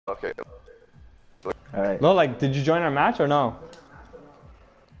Okay. Alright. No, like, did you join our match or no?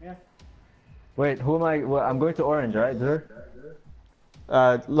 Yeah. Wait, who am I? Well, I'm going to orange, right, Zur?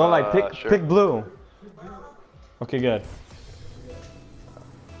 Lawliet, Sure. pick blue. Okay, good.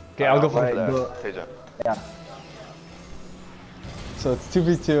 Okay, I'll go for Right, that. go. Hey, John. Yeah. So it's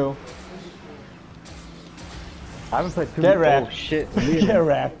 2v2. I haven't played 2. Get wrecked. Oh shit. Get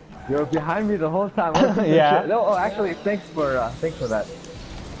wrecked. You're behind me the whole time. Yeah. No, oh, actually, thanks for that.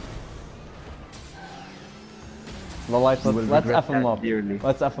 Lawliet, let's F him up. Dearly.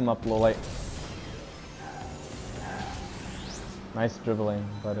 Let's F him up, Lawliet. Nice dribbling,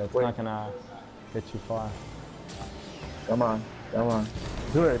 but it's not gonna get you far. Come on, come on.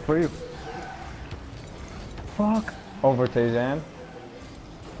 Do it for you. Fuck. Over Tejan.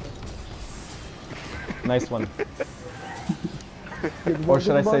 Nice one. Or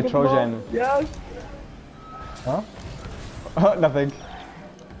should I say Trojan? Yes. Huh? Oh, nothing.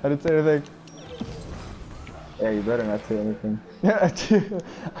 I didn't say anything. Yeah, you better not say anything.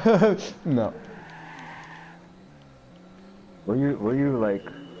 No. Were you like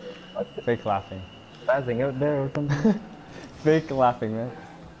Fake laughing. spazzing out there or something? Fake laughing, man.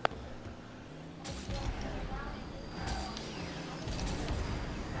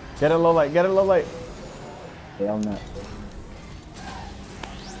 Get it, Lawliet. Get it, Lawliet. Yeah, I'm not.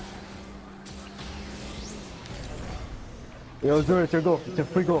 Yo, Zur, it's your goal. It's a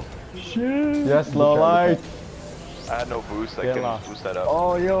free goal. Shit. Yes, Lawliet. I had no boost. I Get couldn't lost. boost that up.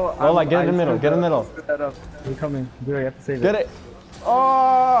 Oh, yo. Lawliet, get in the middle. Get in the middle. Put that up. We're coming. Zur, you have to save Get it. it.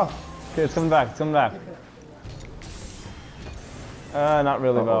 Oh! Okay, it's coming back. It's coming back. Not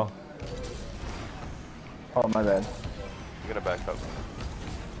really well. Oh, my bad. I'm gonna back up.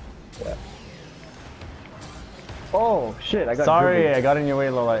 Yeah. Oh, shit. I got Sorry, dribbled. I got in your way,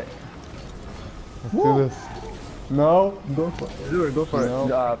 Lawliet. Let's do this. No. Go for it. Zur, go for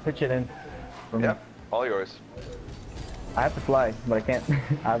No. it. Pitch it in. For me. Yeah, all yours. I have to fly, but I can't.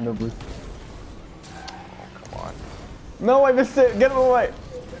 I have no boost. Come on. No, I missed it. Get him away.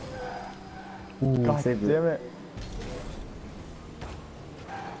 Ooh, God saved damn it.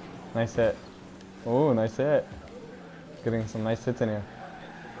 Nice hit. Oh, nice hit. Getting some nice hits in here.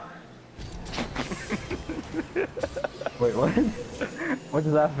 Wait, what? What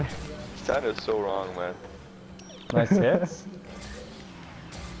just happened? That is so wrong, man. Nice hits?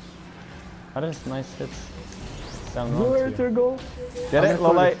 How does nice hits sound wrong Where's to your you? goal? Get it,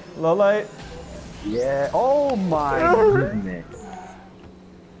 Lawliet. Lawliet. Yeah. Oh my goodness.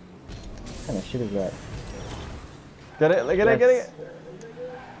 What kind of shit is that? Get it, get it, get it.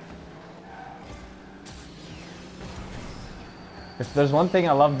 If there's one thing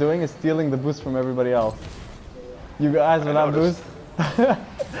I love doing is stealing the boost from everybody else. You guys without boost?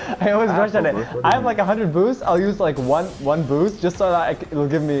 I always rush at it. I have like 100 boosts. I'll use like one boost just so that it'll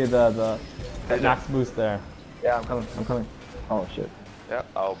give me the max boost there. Yeah, I'm coming. I'm coming. Oh shit. Yeah,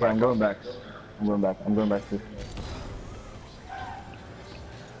 I'll Yeah, back I'm up. going back. I'm going back. I'm going back too.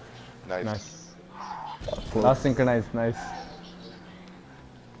 Nice. Nice. Cool. That's synchronized. Nice.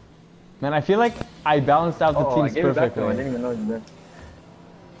 Man, I feel like I balanced out the Oh, I teams gave it back to him. I perfectly. didn't even know you were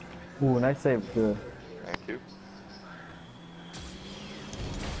there. Ooh, nice save. Too. Thank you.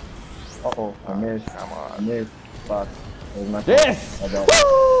 Uh-oh, I missed. Come on. I missed. Fuck. It was my fault. Yes! My bad.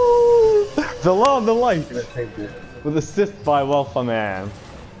 Woo! The law of the light Should have saved it. with assist by Walphaa man.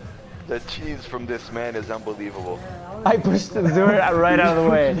 The cheese from this man is unbelievable. I pushed the Zur right out of the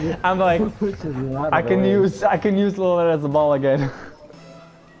way. I'm like, I can use Lawliet as the ball again.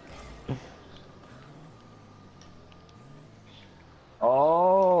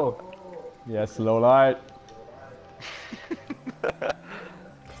 Oh! Yes, Lawliet.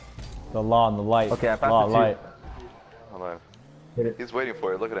 The law and the light. Okay, I passed law, it to you. light. Hold on. Hit it. He's waiting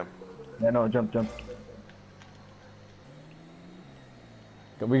for it. Look at him. Yeah, no, jump, jump.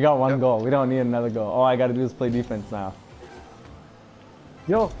 We got one Yep. goal. We don't need another goal. All I gotta do is play defense now.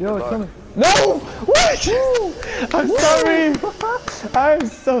 Yo, it's luck. coming. No! What? I'm sorry. I'm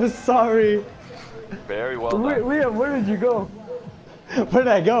so sorry. Very well done. Liam, where did you go? Where did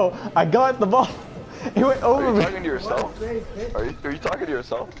I go? I got the ball. It went Are over you me. talking to yourself? Are you talking to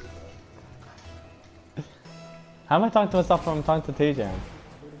yourself? How am I talking to myself when I'm talking to Tejan?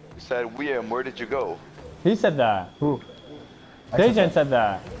 You said, William, where did you go? He said that. Who? Tejan said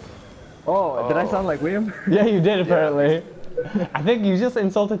that. Oh, did I Oh. sound like Liam? Yeah, you did apparently. I think you just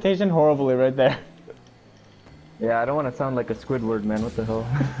insulted Tejan horribly right there. Yeah, I don't want to sound like a Squidward, man. What the hell?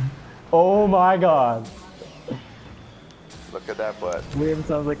 Oh my god. Look at that butt. Liam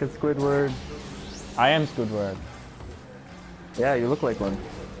sounds like a Squidward. I am Squidward. Yeah, you look like one.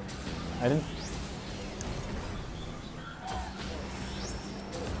 I didn't.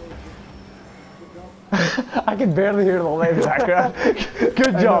 I can barely hear the light in the background.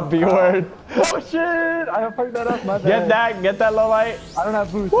 Good job, B-word. Oh shit! I fucked that up, my bad. Get that low light. I don't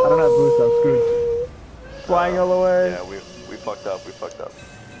have boost. I don't have boost. I'm screwed. Flying all the way. Yeah, we fucked up. We fucked up.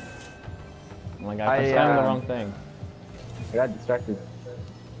 Oh my god, I spamming the wrong thing. I got distracted.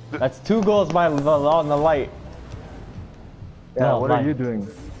 That's 2 goals by the light. Yeah, No, what are you doing?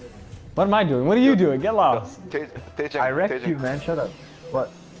 What am I doing? What are you doing? Get lost. Taejang, I wrecked you, man. Shut up. What?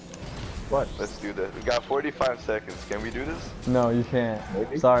 What? Let's do this. We got 45 seconds. Can we do this? No, you can't.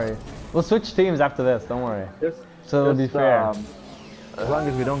 Maybe? Sorry. We'll switch teams after this. Don't worry. So it'll be Just, fair. As long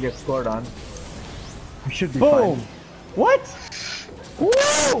as we don't get scored on, we should be Boom! fine. What?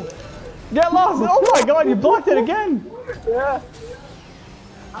 Woo! Get lost! Oh my god, you blocked it again! Yeah.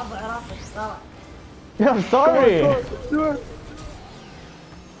 Yeah, I'm sorry.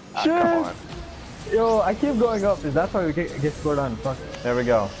 Come on. Yo, I keep going up. That's why we get scored on. Fuck. There we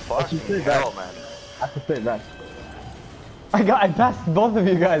go. Fucking hell, man. I have to play it back. I passed both of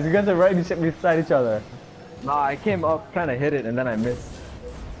you guys. You guys are right beside each other. Nah, I came up trying to hit it and then I missed.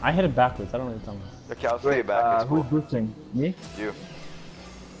 I hit it backwards. I don't know what you're talking about. Okay, I'll stay back. It's Who's cool. boosting? Me? You.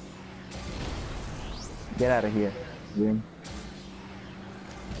 Get out of here, Zoom.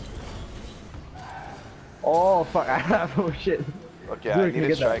 Oh fuck! I have oh shit. Okay, Dude, I can need you a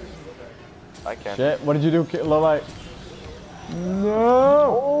get that? strike. I can. Shit, what did you do, low light?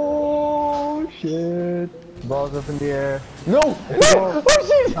 No! Oh shit! Balls up in the air. No! Goal. Oh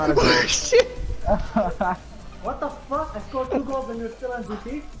shit! Not a goal. Oh shit! What the fuck? I scored 2 goals and you're still on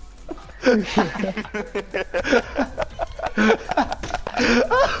DP?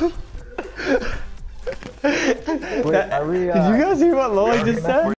 Wait, are we? Did you guys hear what Lawliet just said?